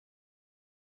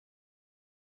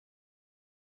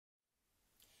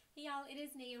Hey y'all, it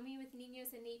is Naomi with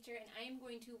Niños and Nature, and I am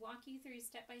going to walk you through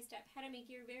step by step how to make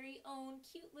your very own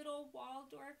cute little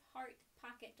Waldorf heart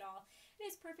pocket doll. It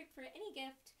is perfect for any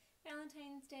gift,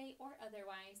 Valentine's Day or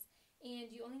otherwise, and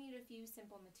you only need a few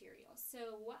simple materials.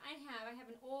 So what I have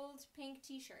an old pink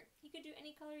t-shirt. You could do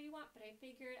any color you want, but I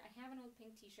figured I have an old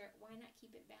pink t-shirt, why not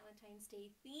keep it Valentine's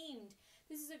Day themed?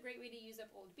 This is a great way to use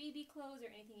up old baby clothes or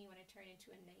anything you want to turn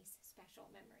into a nice special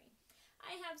memory.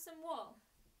 I have some wool.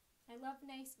 I love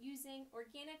using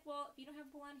organic wool. If you don't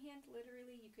have wool on hand,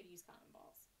 literally you could use cotton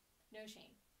balls. No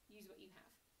shame. Use what you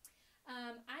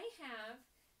have. I have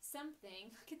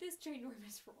something, look at this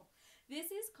ginormous roll. This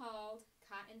is called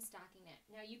cotton stocking knit.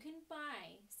 Now you can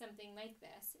buy something like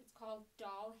this. It's called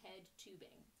doll head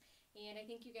tubing. And I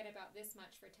think you get about this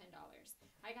much for $10.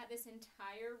 I got this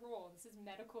entire roll. This is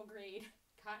medical grade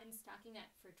cotton stocking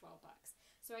knit for 12 bucks.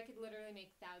 So I could literally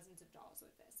make thousands of dolls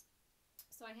with this.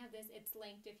 So I have this, it's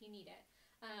linked if you need it.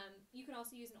 You can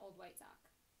also use an old white sock,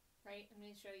 right? I'm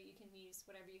going to show you, you can use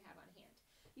whatever you have on hand.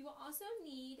 You will also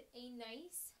need a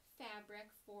nice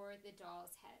fabric for the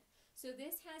doll's head. So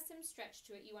this has some stretch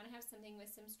to it. You want to have something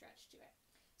with some stretch to it.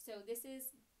 So this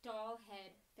is doll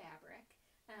head fabric,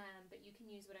 but you can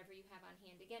use whatever you have on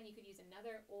hand. Again, you could use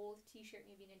another old t-shirt,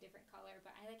 maybe in a different color,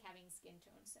 but I like having skin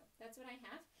tone, so that's what I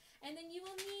have. And then you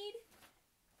will need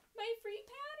my free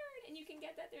pattern, and you can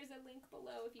get that. There's a link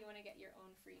below if you want to get your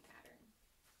own free pattern.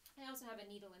 I also have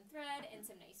a needle and thread and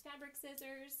some nice fabric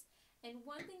scissors. And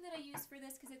one thing that I use for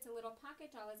this, because it's a little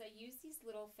pocket doll, is I use these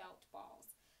little felt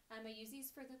balls. I use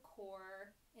these for the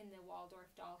core in the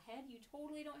Waldorf doll head. You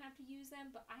totally don't have to use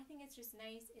them, but I think it's just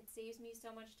nice. It saves me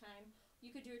so much time.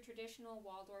 You could do a traditional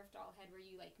Waldorf doll head where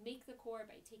you like make the core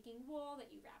by taking wool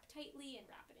that you wrap tightly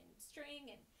and wrap it in string,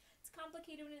 and it's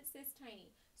complicated when it's this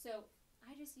tiny. So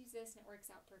I just use this and it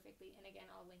works out perfectly, and again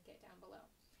I'll link it down below.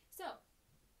 So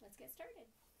let's get started.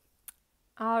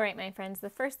 All right, my friends, the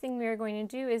first thing we are going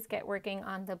to do is get working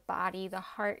on the body, the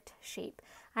heart shape.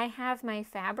 I have my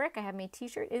fabric, I have my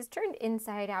t-shirt is turned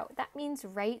inside out. That means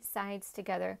right sides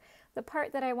together. The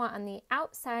part that I want on the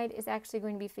outside is actually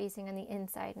going to be facing on the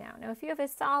inside now. Now if you have a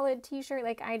solid t-shirt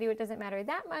like I do, it doesn't matter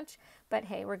that much, but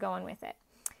hey, we're going with it.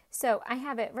 So I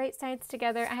have it right sides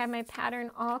together. I have my pattern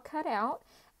all cut out.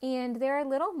 And there are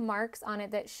little marks on it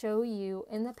that show you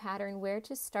in the pattern where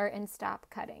to start and stop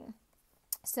cutting.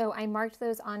 So I marked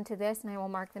those onto this, and I will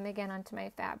mark them again onto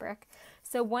my fabric.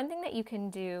 So one thing that you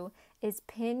can do is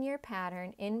pin your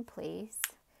pattern in place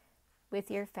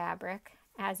with your fabric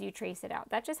as you trace it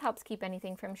out. That just helps keep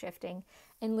anything from shifting.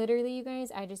 And literally, you guys,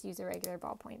 I just use a regular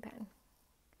ballpoint pen,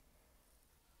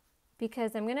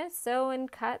 because I'm going to sew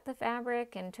and cut the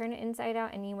fabric and turn it inside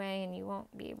out anyway, and you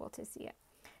won't be able to see it.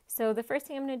 So the first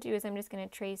thing I'm going to do is I'm just going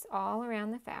to trace all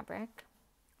around the fabric,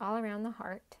 all around the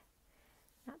heart,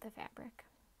 not the fabric.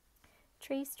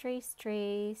 Trace, trace,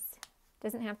 trace.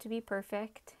 Doesn't have to be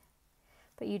perfect,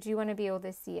 but you do want to be able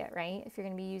to see it, right? If you're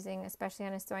going to be using, especially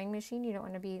on a sewing machine, you don't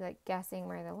want to be like guessing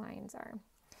where the lines are.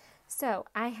 So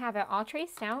I have it all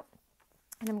traced out,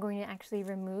 and I'm going to actually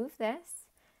remove this.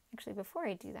 Actually, before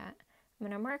I do that, I'm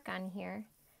going to mark on here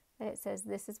that it says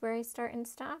this is where I start and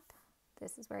stop.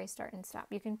 This is where I start and stop.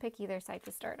 You can pick either side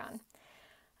to start on.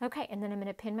 Okay, and then I'm going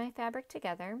to pin my fabric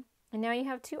together. And now you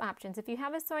have two options. If you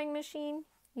have a sewing machine,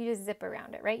 you just zip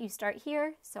around it, right? You start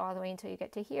here, sew all the way until you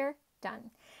get to here, done.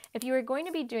 If you are going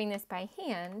to be doing this by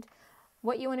hand,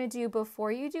 what you want to do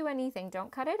before you do anything,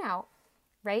 don't cut it out,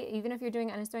 right? Even if you're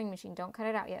doing it on a sewing machine, don't cut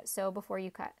it out yet. Sew before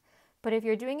you cut. But if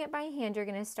you're doing it by hand, you're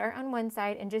going to start on one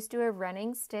side and just do a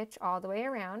running stitch all the way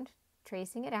around,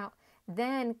 tracing it out.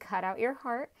 Then cut out your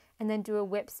heart and then do a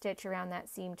whip stitch around that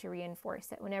seam to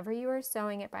reinforce it. Whenever you are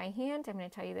sewing it by hand, I'm going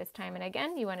to tell you this time and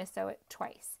again, you want to sew it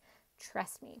twice.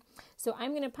 Trust me. So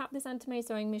I'm going to pop this onto my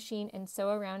sewing machine and sew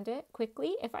around it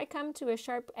quickly. If I come to a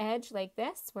sharp edge like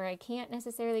this, where I can't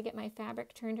necessarily get my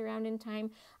fabric turned around in time,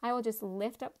 I will just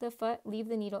lift up the foot, leave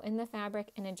the needle in the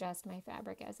fabric, and adjust my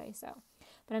fabric as I sew.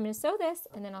 But I'm going to sew this,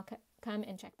 and then I'll come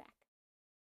and check back.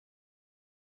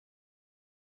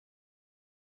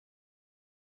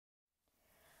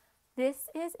 This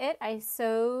is it. I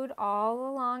sewed all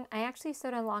along. I actually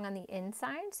sewed along on the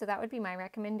inside, so that would be my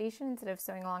recommendation instead of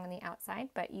sewing along on the outside,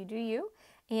 but you do you.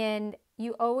 And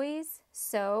you always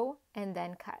sew and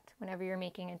then cut whenever you're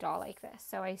making a doll like this.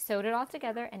 So I sewed it all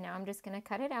together, and now I'm just going to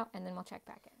cut it out, and then we'll check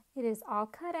back in. It is all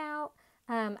cut out.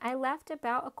 I left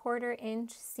about a 1/4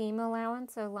 inch seam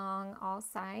allowance along all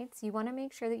sides. You want to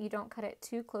make sure that you don't cut it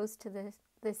too close to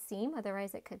the seam,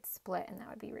 otherwise it could split, and that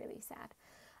would be really sad.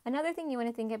 Another thing you want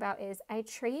to think about is I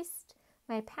traced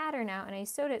my pattern out and I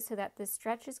sewed it so that the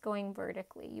stretch is going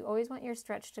vertically. You always want your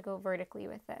stretch to go vertically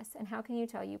with this. And how can you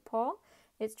tell? You pull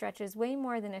it stretches way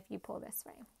more than if you pull this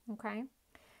way, okay?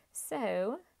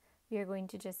 So we are going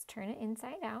to just turn it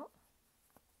inside out,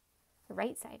 the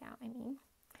right side out, I mean.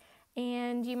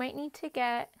 And you might need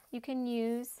to you can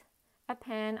use a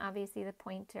pen. Obviously the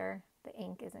pointer, the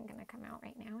ink isn't going to come out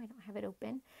right now. I don't have it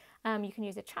open. You can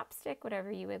use a chopstick,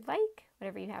 whatever you would like,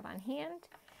 whatever you have on hand.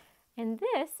 And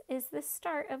this is the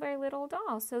start of our little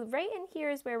doll. So right in here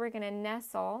is where we're going to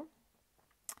nestle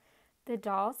the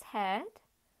doll's head.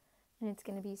 And it's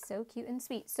going to be so cute and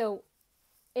sweet. So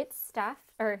it's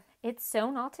stuffed, or it's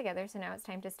sewn all together. So now it's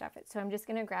time to stuff it. So I'm just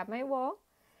going to grab my wool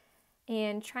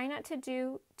and try not to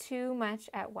do too much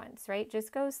at once, right?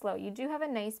 Just go slow. You do have a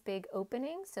nice big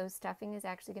opening, so stuffing is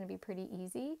actually going to be pretty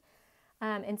easy.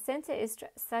 And since it is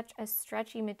such a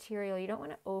stretchy material, you don't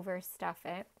want to overstuff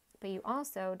it, but you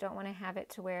also don't want to have it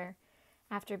to where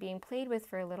after being played with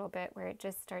for a little bit where it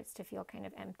just starts to feel kind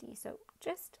of empty. So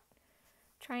just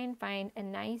try and find a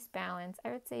nice balance.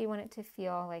 I would say you want it to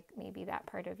feel like maybe that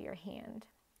part of your hand,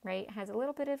 right? It has a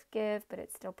little bit of give, but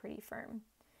it's still pretty firm.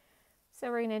 So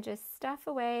we're going to just stuff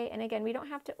away. And again, we don't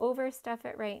have to overstuff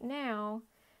it right now.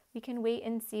 We can wait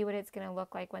and see what it's going to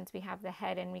look like once we have the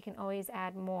head, and we can always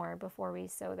add more before we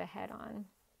sew the head on.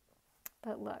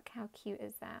 But look, how cute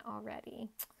is that already?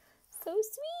 So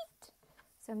sweet!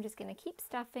 So I'm just going to keep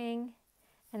stuffing,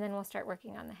 and then we'll start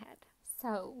working on the head.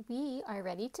 So we are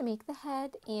ready to make the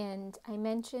head, and I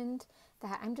mentioned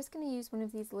that I'm just going to use one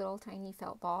of these little tiny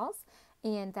felt balls,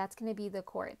 and that's going to be the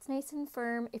core. It's nice and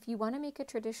firm. If you want to make a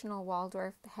traditional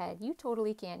Waldorf head, you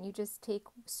totally can. You just take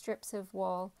strips of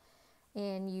wool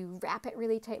and you wrap it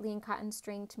really tightly in cotton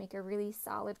string to make a really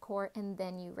solid core, and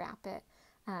then you wrap it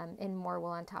in more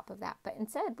wool on top of that. But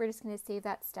instead, we're just going to save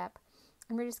that step,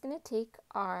 and we're just going to take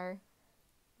our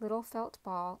little felt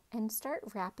ball and start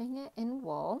wrapping it in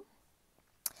wool.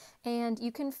 And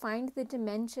you can find the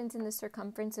dimensions and the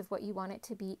circumference of what you want it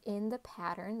to be in the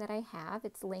pattern that I have.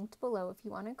 It's linked below if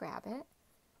you want to grab it.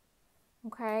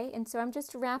 Okay, and so I'm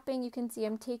just wrapping. You can see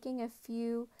I'm taking a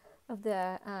few of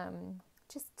the,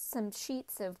 just some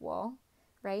sheets of wool,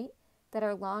 right, that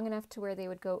are long enough to where they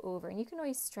would go over. And you can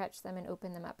always stretch them and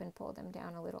open them up and pull them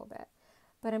down a little bit.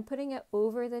 But I'm putting it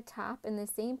over the top in the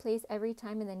same place every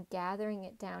time and then gathering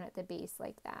it down at the base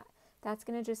like that. That's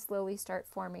going to just slowly start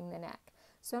forming the neck.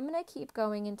 So I'm going to keep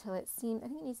going until it seems, I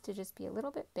think it needs to just be a little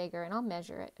bit bigger, and I'll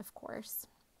measure it, of course.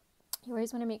 You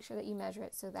always want to make sure that you measure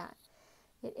it so that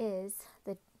it is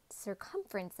the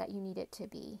circumference that you need it to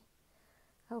be.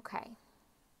 Okay.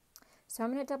 So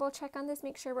I'm going to double check on this,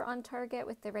 make sure we're on target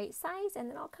with the right size, and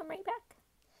then I'll come right back.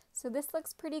 So this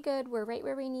looks pretty good. We're right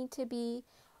where we need to be,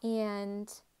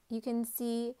 and you can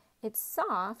see it's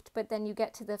soft, but then you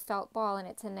get to the felt ball and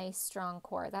it's a nice strong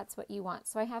core. That's what you want.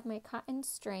 So I have my cotton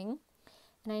string,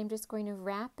 and I'm just going to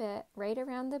wrap it right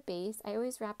around the base. I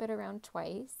always wrap it around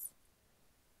twice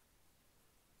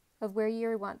of where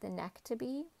you want the neck to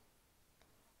be.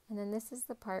 And then this is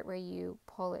the part where you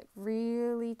pull it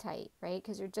really tight, right?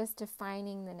 Because you're just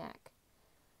defining the neck.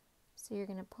 So you're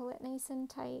going to pull it nice and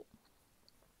tight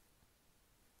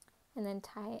and then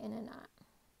tie it in a knot.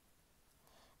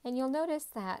 And you'll notice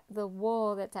that the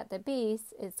wool that's at the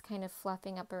base is kind of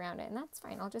fluffing up around it, and that's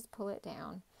fine. I'll just pull it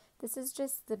down. This is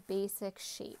just the basic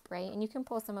shape, right? And you can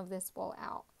pull some of this wool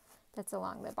out that's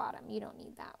along the bottom. You don't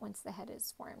need that once the head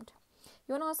is formed.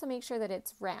 You want to also make sure that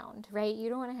it's round, right? You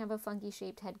don't want to have a funky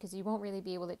shaped head because you won't really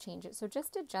be able to change it. So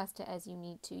just adjust it as you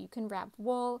need to. You can wrap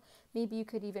wool. Maybe you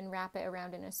could even wrap it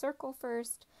around in a circle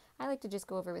first. I like to just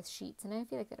go over with sheets, and I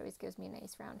feel like that always gives me a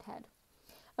nice round head.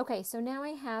 Okay, so now I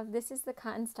have, this is the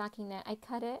cotton stocking net. I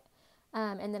cut it,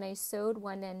 and then I sewed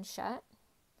one end shut.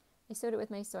 I sewed it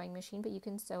with my sewing machine, but you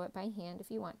can sew it by hand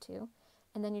if you want to.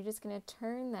 And then you're just going to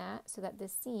turn that so that the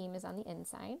seam is on the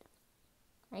inside,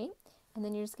 right? And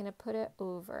then you're just going to put it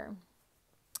over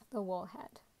the wool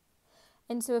head.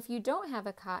 And so if you don't have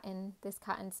this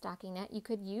cotton stocking net, you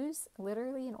could use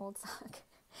literally an old sock.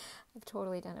 I've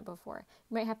totally done it before.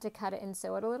 You might have to cut it and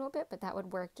sew it a little bit, but that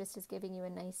would work just as giving you a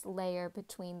nice layer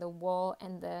between the wool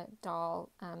and the doll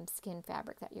skin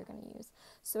fabric that you're going to use.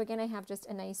 So again, I have just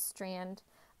a nice strand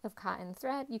of cotton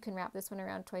thread. You can wrap this one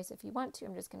around twice if you want to.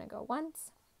 I'm just going to go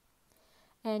once.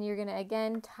 And you're going to,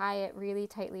 again, tie it really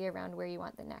tightly around where you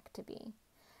want the neck to be.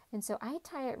 And so I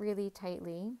tie it really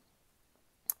tightly.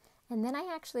 And then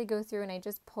I actually go through and I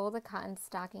just pull the cotton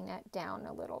stocking net down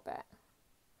a little bit.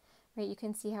 Right, you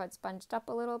can see how it's bunched up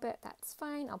a little bit. That's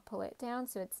fine. I'll pull it down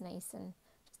so it's nice and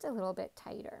just a little bit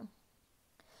tighter.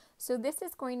 So this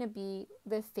is going to be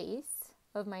the face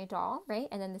of my doll, right?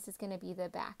 And then this is going to be the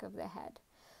back of the head.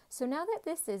 So now that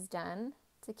this is done,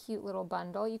 it's a cute little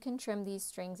bundle. You can trim these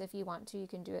strings if you want to. You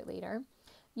can do it later.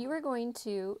 you are going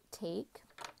to take,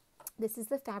 this is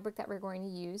the fabric that we're going to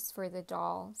use for the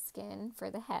doll skin for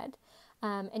the head,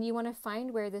 and you want to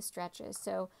find where the stretch is.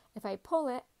 So if I pull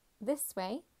it this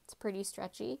way, it's pretty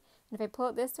stretchy, and if I pull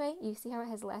it this way, you see how it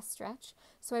has less stretch?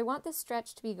 So I want the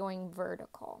stretch to be going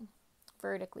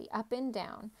vertically, up and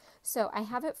down. So I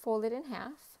have it folded in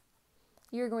half.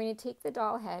 You're going to take the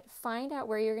doll head, find out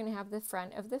where you're going to have the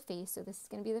front of the face. So this is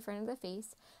going to be the front of the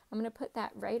face. I'm going to put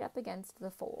that right up against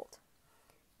the fold,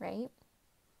 right?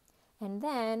 And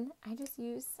then I'm just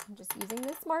using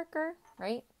this marker,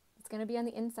 right? It's going to be on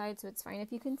the inside, so it's fine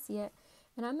if you can see it.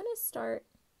 And I'm going to start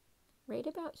right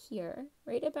about here,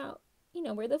 right about, you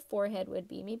know, where the forehead would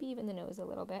be, maybe even the nose a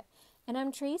little bit. And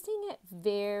I'm tracing it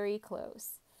very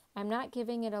close. I'm not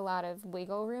giving it a lot of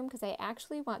wiggle room because I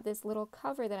actually want this little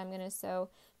cover that I'm going to sew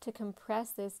to compress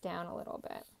this down a little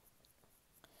bit.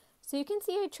 So you can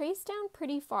see I traced down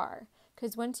pretty far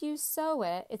because once you sew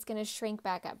it, it's going to shrink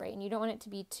back up, right? And you don't want it to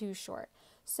be too short.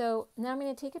 So now I'm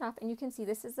going to take it off, and you can see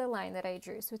this is the line that I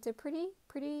drew. So it's a pretty,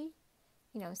 you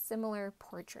know, similar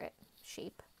portrait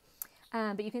shape.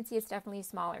 But you can see it's definitely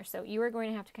smaller. So you are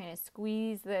going to have to kind of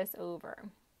squeeze this over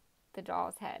the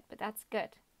doll's head, but that's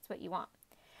good. That's what you want.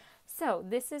 So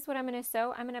this is what I'm going to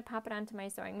sew. I'm going to pop it onto my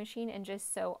sewing machine and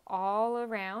just sew all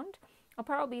around. I'll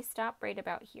probably stop right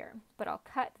about here, but I'll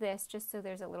cut this just so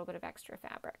there's a little bit of extra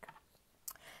fabric.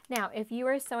 Now, if you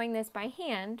are sewing this by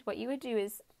hand, what you would do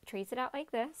is trace it out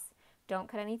like this. Don't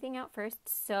cut anything out first.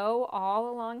 Sew all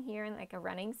along here in like a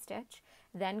running stitch.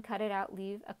 Then cut it out,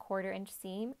 leave a 1/4 inch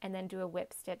seam, and then do a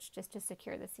whip stitch just to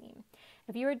secure the seam.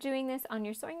 If you are doing this on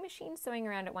your sewing machine, sewing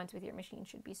around it once with your machine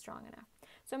should be strong enough.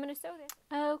 So I'm going to sew this.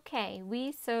 Okay,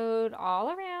 we sewed all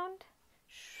around,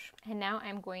 and now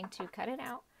I'm going to cut it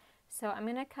out. So I'm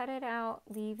going to cut it out,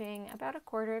 leaving about a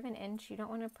 1/4 inch. You don't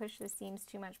want to push the seams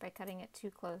too much by cutting it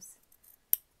too close.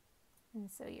 And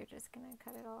so you're just going to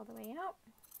cut it all the way out.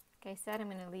 Like I said, I'm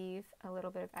going to leave a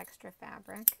little bit of extra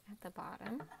fabric at the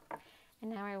bottom. And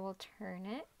now I will turn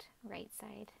it right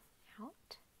side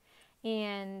out.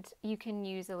 And you can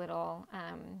use a little,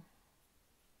 you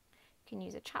can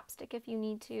use a chopstick if you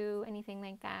need to, anything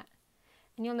like that.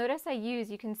 And you'll notice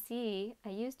you can see I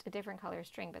used a different color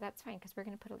string, but that's fine because we're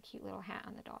going to put a cute little hat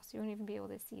on the doll, so you won't even be able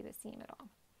to see the seam at all.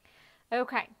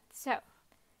 Okay, so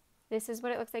this is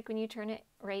what it looks like when you turn it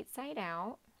right side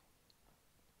out.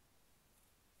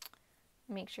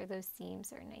 Make sure those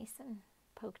seams are nice and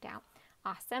poked out.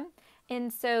 Awesome.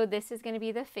 And so this is going to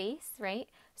be the face, right?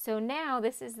 So now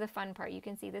this is the fun part. You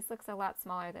can see this looks a lot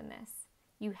smaller than this.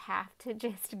 You have to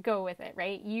just go with it,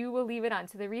 right? You will leave it on.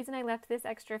 So the reason I left this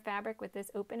extra fabric with this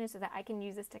open is so that I can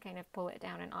use this to kind of pull it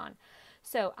down and on.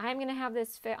 So I'm going to have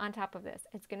this fit on top of this.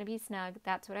 It's going to be snug.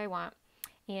 That's what I want.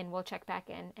 And we'll check back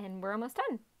in and we're almost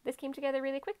done. This came together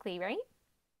really quickly, right?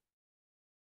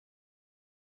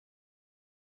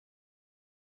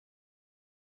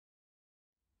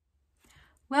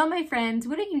 Well, my friends,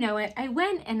 wouldn't you know it, I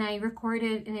went and I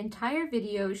recorded an entire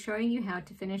video showing you how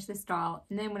to finish this doll.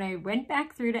 And then when I went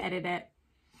back through to edit it,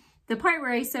 the part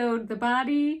where I sewed the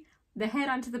body, the head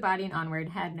onto the body and onward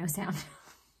had no sound.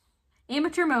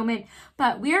 Amateur moment,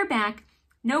 but we are back.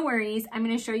 No worries. I'm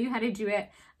going to show you how to do it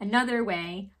another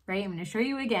way, right? I'm going to show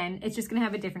you again. It's just going to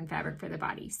have a different fabric for the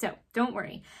body. So don't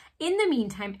worry. In the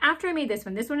meantime, after I made this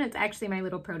one is actually my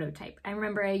little prototype. I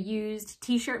remember I used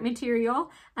t-shirt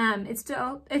material.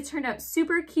 It turned out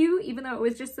super cute, even though it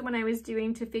was just the one I was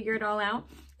doing to figure it all out.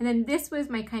 And then this was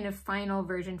my kind of final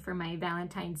version for my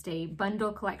Valentine's Day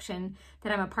bundle collection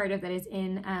that I'm a part of that is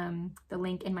in the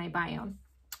link in my bio.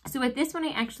 So with this one,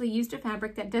 I actually used a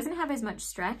fabric that doesn't have as much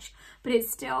stretch, but it's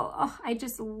still, oh, I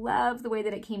just love the way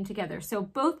that it came together. So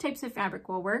both types of fabric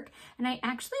will work, and I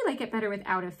actually like it better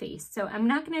without a face. So I'm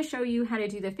not going to show you how to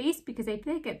do the face because I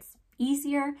think it's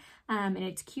easier and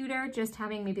it's cuter just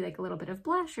having maybe like a little bit of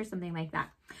blush or something like that.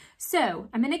 So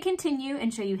I'm going to continue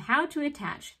and show you how to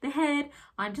attach the head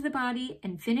onto the body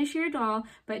and finish your doll,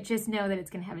 but just know that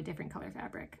it's going to have a different color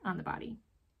fabric on the body.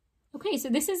 Okay, so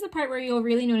this is the part where you'll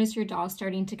really notice your doll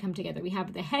starting to come together. We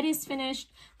have the head is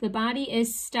finished, the body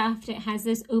is stuffed, it has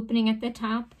this opening at the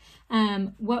top.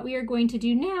 What we are going to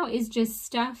do now is just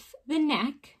stuff the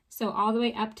neck, so all the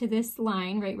way up to this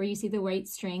line, right where you see the white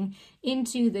string,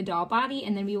 into the doll body,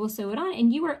 and then we will sew it on,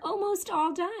 and you are almost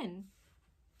all done.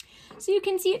 So you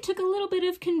can see it took a little bit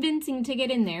of convincing to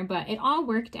get in there, but it all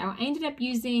worked out. I ended up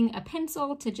using a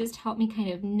pencil to just help me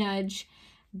kind of nudge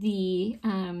the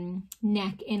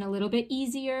neck in a little bit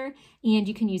easier, and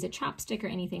you can use a chopstick or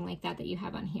anything like that that you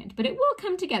have on hand, but it will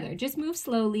come together. Just move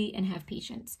slowly and have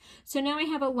patience. So now I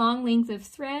have a long length of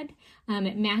thread.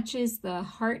 It matches the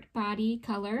heart body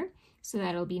color, so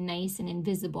that'll be nice and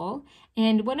invisible.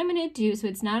 And what I'm going to do, so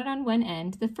it's not on one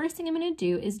end, the first thing I'm going to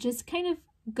do is just kind of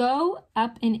go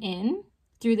up and in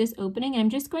through this opening. And I'm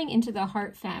just going into the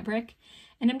heart fabric,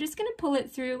 and I'm just going to pull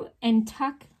it through and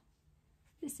tuck,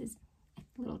 this is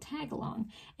a little tag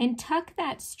along, and tuck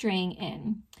that string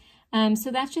in.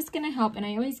 So that's just going to help, and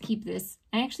I always keep this,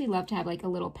 I actually love to have like a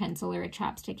little pencil or a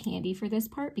chopstick handy for this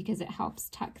part because it helps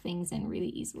tuck things in really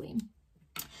easily.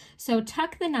 So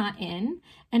tuck the knot in,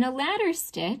 and a ladder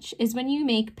stitch is when you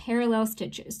make parallel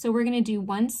stitches. So we're going to do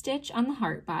one stitch on the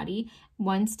heart body,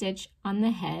 one stitch on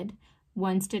the head,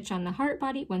 one stitch on the heart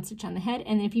body, one stitch on the head,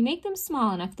 and if you make them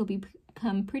small enough, they'll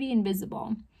become pretty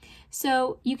invisible.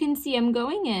 So you can see I'm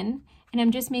going in, and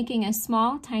I'm just making a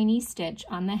small tiny stitch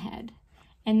on the head.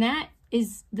 And that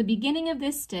is, the beginning of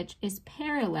this stitch is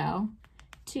parallel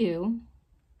to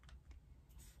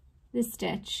the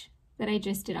stitch that I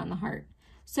just did on the heart.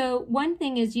 So one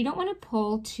thing is you don't want to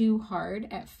pull too hard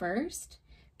at first,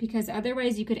 because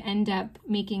otherwise you could end up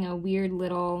making a weird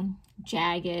little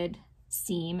jagged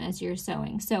seam as you're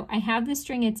sewing. So I have the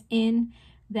string, it's in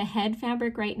the head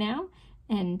fabric right now,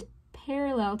 and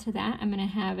parallel to that I'm going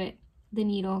to have it, the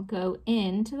needle go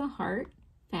into the heart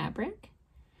fabric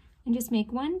and just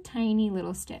make one tiny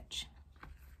little stitch.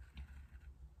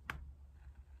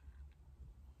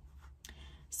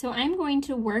 So I'm going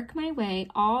to work my way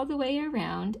all the way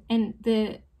around, and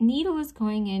the needle is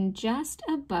going in just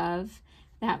above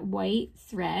that white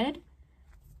thread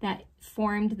that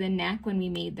formed the neck when we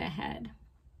made the head.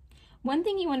 One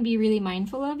thing you want to be really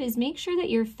mindful of is make sure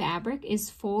that your fabric is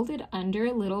folded under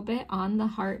a little bit on the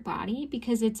heart body,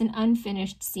 because it's an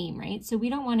unfinished seam, right? So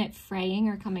we don't want it fraying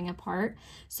or coming apart.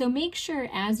 So make sure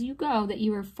as you go that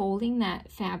you are folding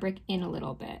that fabric in a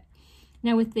little bit.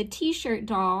 Now with the t-shirt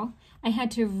doll, I had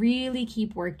to really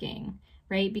keep working,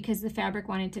 right? Because the fabric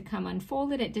wanted to come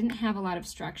unfolded. It didn't have a lot of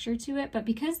structure to it, but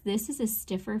because this is a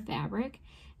stiffer fabric,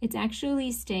 it's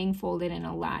actually staying folded in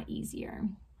a lot easier.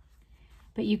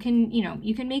 But you can,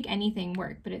 you can make anything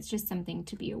work, but it's just something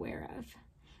to be aware of.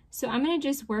 So I'm going to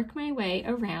just work my way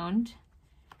around,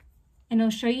 and I'll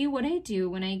show you what I do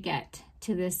when I get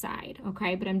to this side,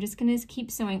 okay? But I'm just going to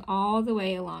keep sewing all the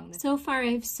way along. So far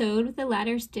I've sewed with the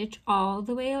ladder stitch all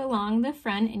the way along the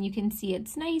front, and you can see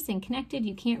it's nice and connected.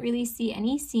 You can't really see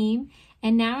any seam.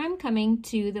 And now I'm coming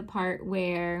to the part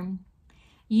where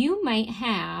you might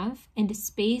have and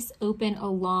space open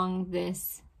along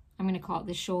this, I'm going to call it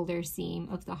the shoulder seam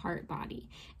of the heart body.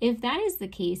 If that is the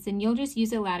case, then you'll just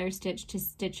use a ladder stitch to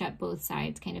stitch up both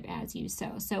sides kind of as you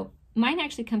sew. So mine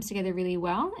actually comes together really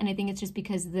well, and I think it's just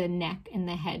because the neck and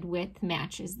the head width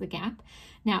matches the gap.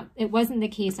 Now, it wasn't the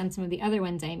case on some of the other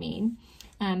ones I made,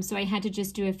 so I had to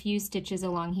just do a few stitches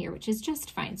along here, which is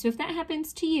just fine. So if that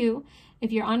happens to you,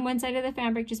 if you're on one side of the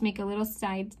fabric, just make a little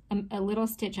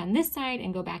stitch on this side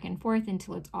and go back and forth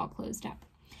until it's all closed up.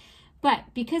 But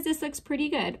because this looks pretty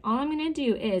good, all I'm going to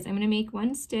do is I'm going to make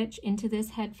one stitch into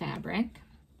this head fabric,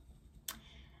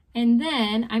 and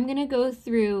then I'm going to go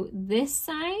through this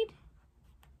side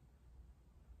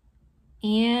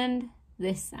and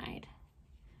this side,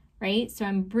 right? So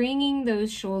I'm bringing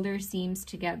those shoulder seams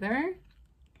together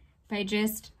by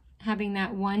just having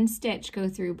that one stitch go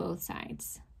through both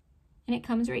sides. And it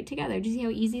comes right together. Do you see how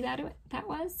easy that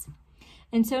was?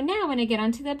 And so now when I get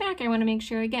onto the back, I want to make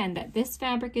sure again that this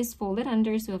fabric is folded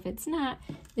under. So if it's not,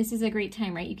 this is a great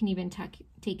time, right? You can even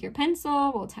take your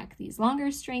pencil, we'll tuck these longer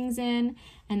strings in,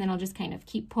 and then I'll just kind of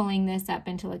keep pulling this up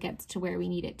until it gets to where we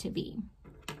need it to be.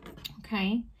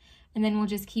 Okay, and then we'll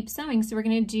just keep sewing. So we're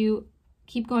going to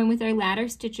keep going with our ladder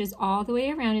stitches all the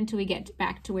way around until we get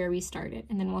back to where we started,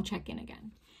 and then we'll check in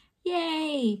again.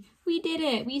 Yay! We did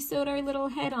it! We sewed our little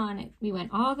head on it. We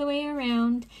went all the way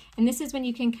around, and this is when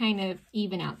you can kind of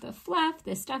even out the fluff,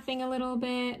 the stuffing a little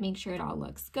bit, make sure it all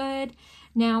looks good.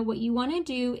 Now what you want to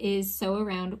do is sew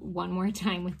around one more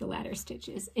time with the ladder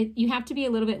stitches. You have to be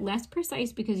a little bit less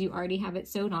precise because you already have it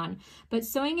sewed on, but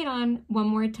sewing it on one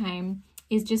more time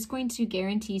is just going to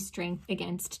guarantee strength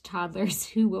against toddlers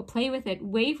who will play with it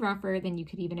way rougher than you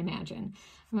could even imagine.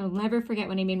 I'll never forget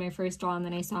when I made my first doll and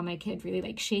then I saw my kid really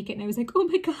like shake it and I was like, oh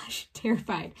my gosh,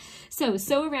 terrified. So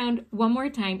sew around one more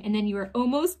time and then you are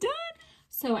almost done.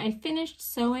 So I finished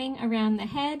sewing around the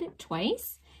head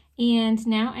twice, and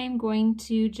now I'm going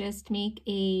to just make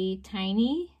a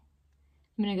tiny,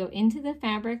 I'm going to go into the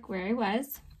fabric where I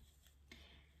was,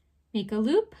 make a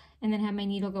loop, and then have my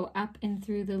needle go up and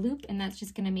through the loop, and that's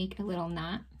just going to make a little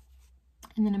knot.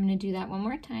 And then I'm going to do that one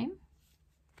more time.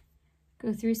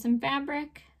 Go through some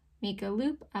fabric, make a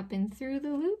loop up and through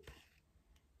the loop,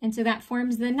 and so that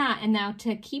forms the knot. And now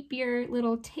to keep your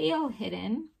little tail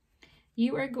hidden,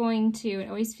 you are going to, it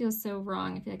always feels so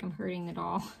wrong, I feel like I'm hurting the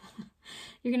doll.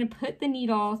 You're going to put the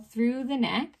needle through the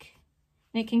neck,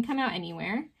 and it can come out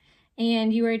anywhere,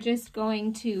 and you are just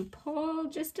going to pull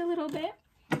just a little bit.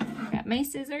 I've got my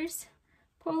scissors.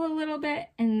 Pull a little bit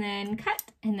and then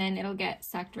cut, and then it'll get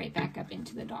sucked right back up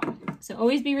into the doll. So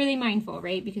always be really mindful,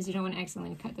 right? Because you don't want to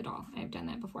accidentally cut the doll. I've done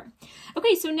that before.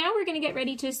 Okay, so now we're going to get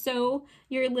ready to sew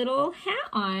your little hat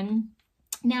on.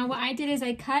 Now what I did is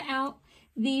I cut out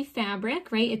the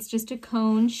fabric, right? It's just a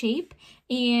cone shape,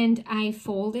 and I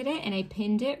folded it and I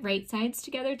pinned it right sides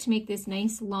together to make this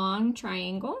nice long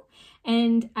triangle.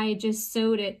 And I just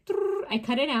sewed it, I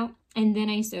cut it out, and then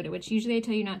I sewed it, which usually I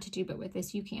tell you not to do, but with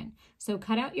this you can. So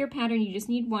cut out your pattern, you just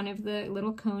need one of the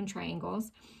little cone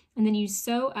triangles, and then you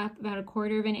sew up about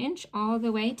 1/4 of an inch all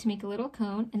the way to make a little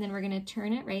cone, and then we're gonna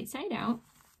turn it right side out.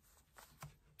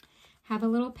 Have a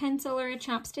little pencil or a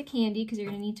chopstick handy because you're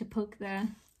gonna need to poke the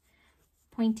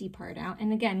pointy part out.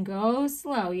 And again, go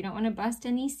slow, you don't wanna bust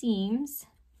any seams.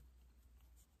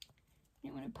 You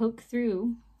don't wanna poke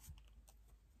through.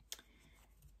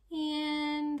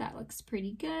 And that looks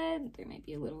pretty good. There might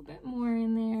be a little bit more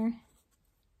in there.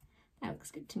 That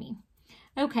looks good to me.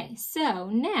 Okay, so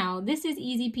now this is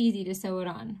easy peasy to sew it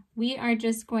on. We are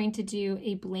just going to do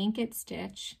a blanket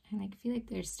stitch, and I feel like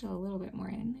there's still a little bit more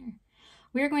in there.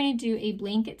 We're going to do a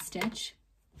blanket stitch,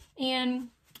 and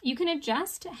you can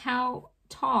adjust how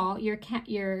tall your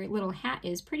little hat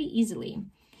is pretty easily.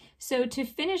 So to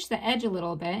finish the edge a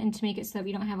little bit and to make it so that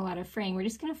we don't have a lot of fraying, we're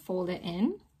just going to fold it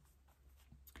in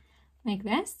like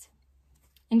this,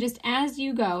 and just as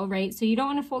you go, right? So you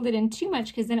don't want to fold it in too much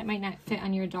because then it might not fit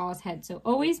on your doll's head. So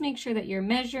always make sure that you're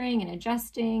measuring and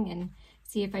adjusting, and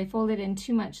see if I fold it in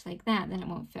too much like that, then it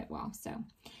won't fit well. So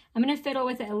I'm going to fiddle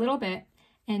with it a little bit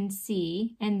and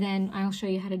see, and then I'll show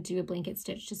you how to do a blanket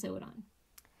stitch to sew it on.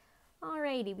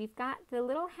 Alrighty, we've got the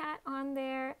little hat on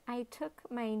there. I took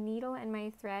my needle and my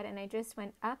thread and I just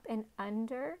went up and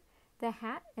under the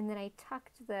hat, and then I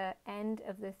tucked the end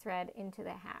of the thread into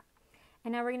the hat.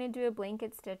 And now we're going to do a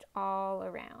blanket stitch all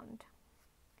around.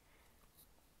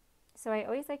 So I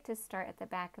always like to start at the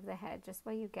back of the head just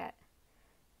while you get,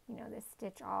 you know, this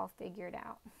stitch all figured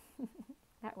out.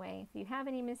 That way, if you have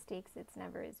any mistakes, it's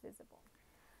never as visible.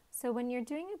 So when you're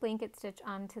doing a blanket stitch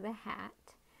onto the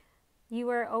hat, you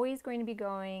are always going to be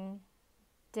going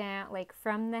down, like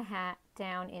from the hat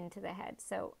down into the head.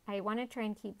 So I want to try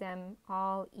and keep them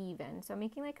all even. So I'm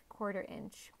making like 1/4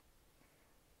 inch.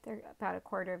 They're about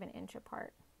 1/4 of an inch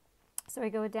apart. So I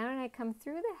go down and I come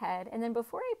through the head, and then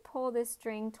before I pull this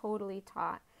string totally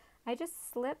taut, I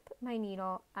just slip my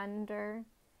needle under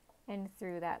and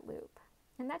through that loop.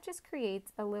 And that just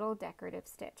creates a little decorative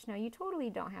stitch. Now you totally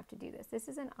don't have to do this. This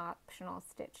is an optional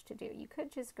stitch to do. You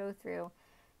could just go through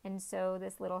and sew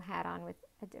this little hat on with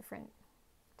a different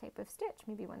type of stitch,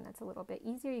 maybe one that's a little bit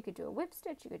easier. You could do a whip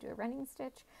stitch, you could do a running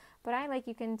stitch, but I like,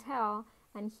 you can tell,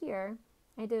 and here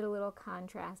I did a little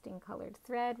contrasting colored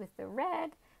thread with the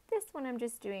red. This one I'm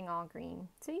just doing all green.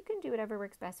 So you can do whatever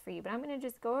works best for you, but I'm going to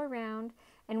just go around,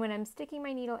 and when I'm sticking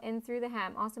my needle in through the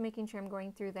hat, I'm also making sure I'm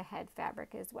going through the head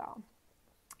fabric as well,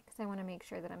 because I want to make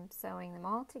sure that I'm sewing them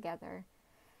all together.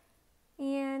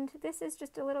 And this is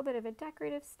just a little bit of a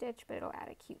decorative stitch, but it'll add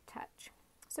a cute touch.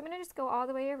 So I'm going to just go all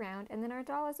the way around, and then our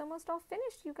doll is almost all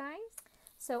finished, you guys.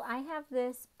 So I have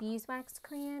this beeswax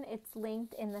crayon. It's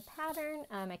linked in the pattern.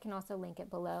 I can also link it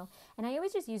below. And I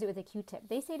always just use it with a Q-tip.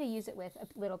 They say to use it with a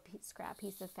little scrap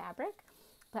piece of fabric,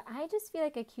 but I just feel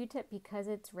like a Q-tip, because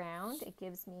it's round, it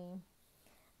gives me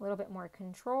a little bit more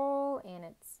control, and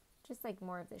it's just like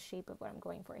more of the shape of what I'm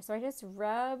going for. So I just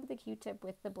rub the Q-tip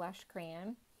with the blush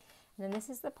crayon. And then this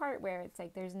is the part where it's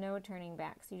like there's no turning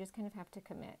back, so you just kind of have to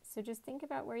commit. So just think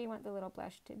about where you want the little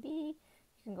blush to be.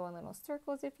 You can go in little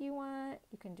circles if you want.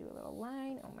 You can do a little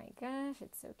line. Oh my gosh,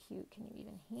 it's so cute. Can you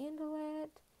even handle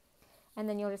it? And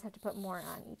then you'll just have to put more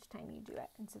on each time you do it.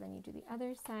 And so then you do the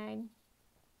other side.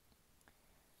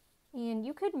 And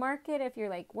you could mark it if you're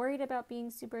like worried about being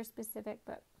super specific,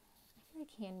 but I feel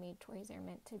like handmade toys are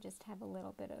meant to just have a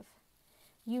little bit of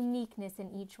uniqueness in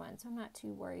each one. So I'm not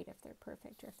too worried if they're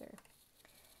perfect or if they're,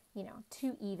 you know,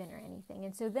 too even or anything.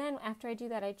 And so then after I do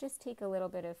that, I just take a little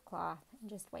bit of cloth and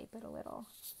just wipe it a little.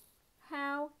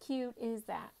 How cute is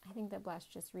that? I think the blush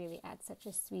just really adds such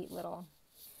a sweet little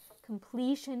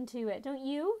completion to it, don't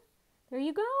you? There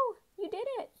you go. You did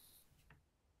it.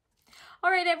 All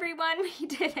right, everyone, we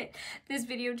did it. This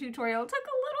video tutorial took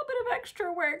a little bit of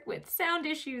extra work with sound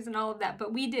issues and all of that,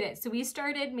 but we did it. So we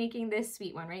started making this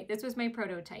sweet one, right? This was my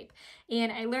prototype,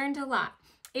 and I learned a lot.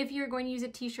 If you're going to use a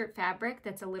t-shirt fabric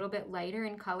that's a little bit lighter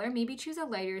in color, maybe choose a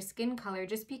lighter skin color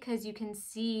just because you can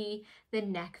see the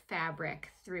neck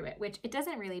fabric through it, which it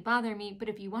doesn't really bother me, but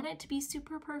if you want it to be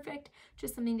super perfect,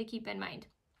 just something to keep in mind.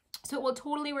 So it will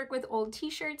totally work with old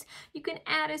t-shirts. You can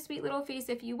add a sweet little face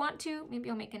if you want to. Maybe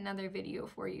I'll make another video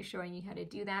for you showing you how to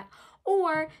do that.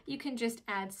 Or you can just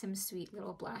add some sweet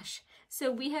little blush.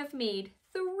 So we have made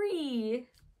 3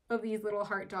 of these little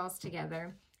heart dolls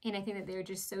together. And I think that they're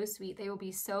just so sweet. They will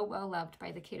be so well loved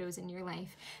by the kiddos in your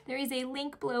life. There is a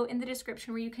link below in the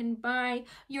description where you can buy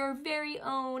your very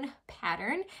own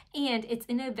pattern, and it's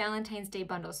in a Valentine's Day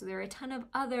bundle. So there are a ton of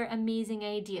other amazing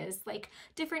ideas like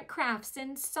different crafts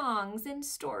and songs and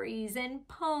stories and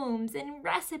poems and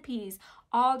recipes,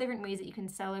 all different ways that you can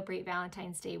celebrate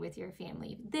Valentine's Day with your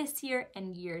family this year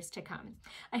and years to come.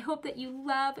 I hope that you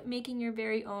love making your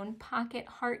very own pocket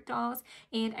heart dolls,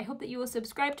 and I hope that you will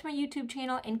subscribe to my YouTube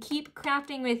channel and keep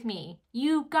crafting with me.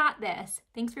 You got this.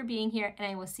 Thanks for being here, and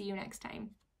I will see you next time.